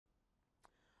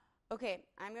Okay,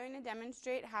 I'm going to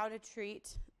demonstrate how to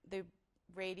treat the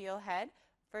radial head.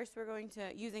 First, we're going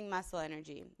to using muscle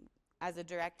energy as a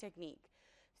direct technique.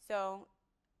 So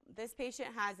this patient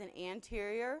has an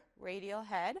anterior radial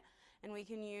head, and we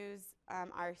can use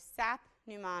our SAP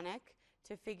mnemonic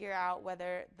to figure out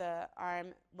whether the arm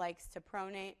likes to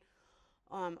pronate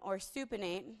or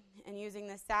supinate. And using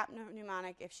the SAP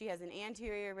mnemonic, if she has an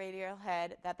anterior radial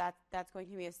head, that's going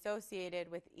to be associated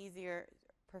with easier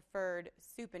preferred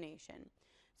supination.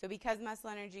 So because muscle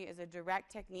energy is a direct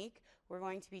technique, we're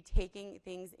going to be taking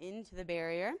things into the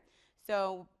barrier.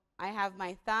 So I have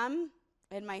my thumb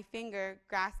and my finger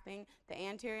grasping the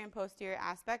anterior and posterior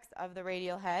aspects of the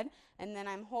radial head, and then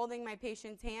I'm holding my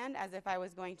patient's hand as if I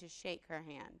was going to shake her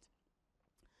hand.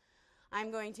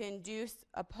 I'm going to induce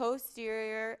a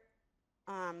posterior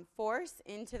force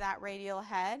into that radial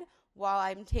head while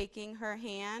I'm taking her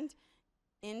hand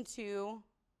into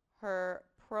her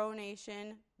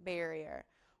pronation barrier.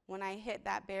 When I hit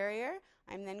that barrier,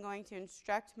 I'm then going to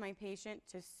instruct my patient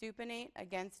to supinate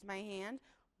against my hand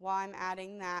while I'm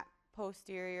adding that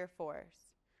posterior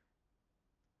force.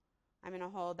 I'm going to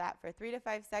hold that for 3 to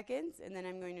 5 seconds, and then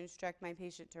I'm going to instruct my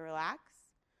patient to relax.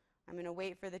 I'm going to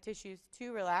wait for the tissues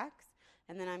to relax,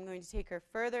 and then I'm going to take her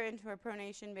further into her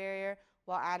pronation barrier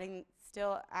while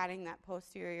still adding that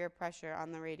posterior pressure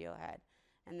on the radial head.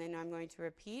 And then I'm going to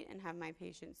repeat and have my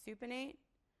patient supinate.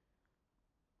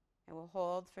 I will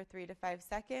hold for 3 to 5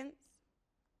 seconds,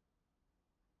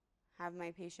 have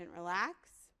my patient relax,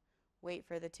 wait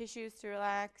for the tissues to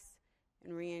relax,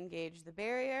 and re-engage the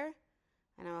barrier.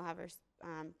 And I will have her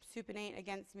supinate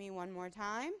against me one more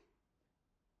time.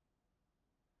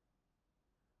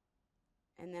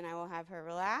 And then I will have her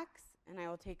relax, and I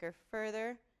will take her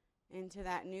further into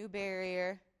that new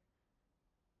barrier.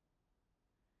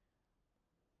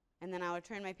 And then I will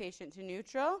turn my patient to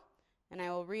neutral, and I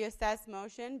will reassess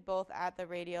motion both at the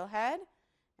radial head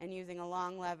and using a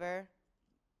long lever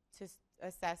to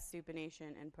assess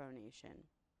supination and pronation.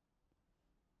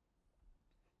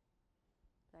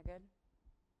 Is that good?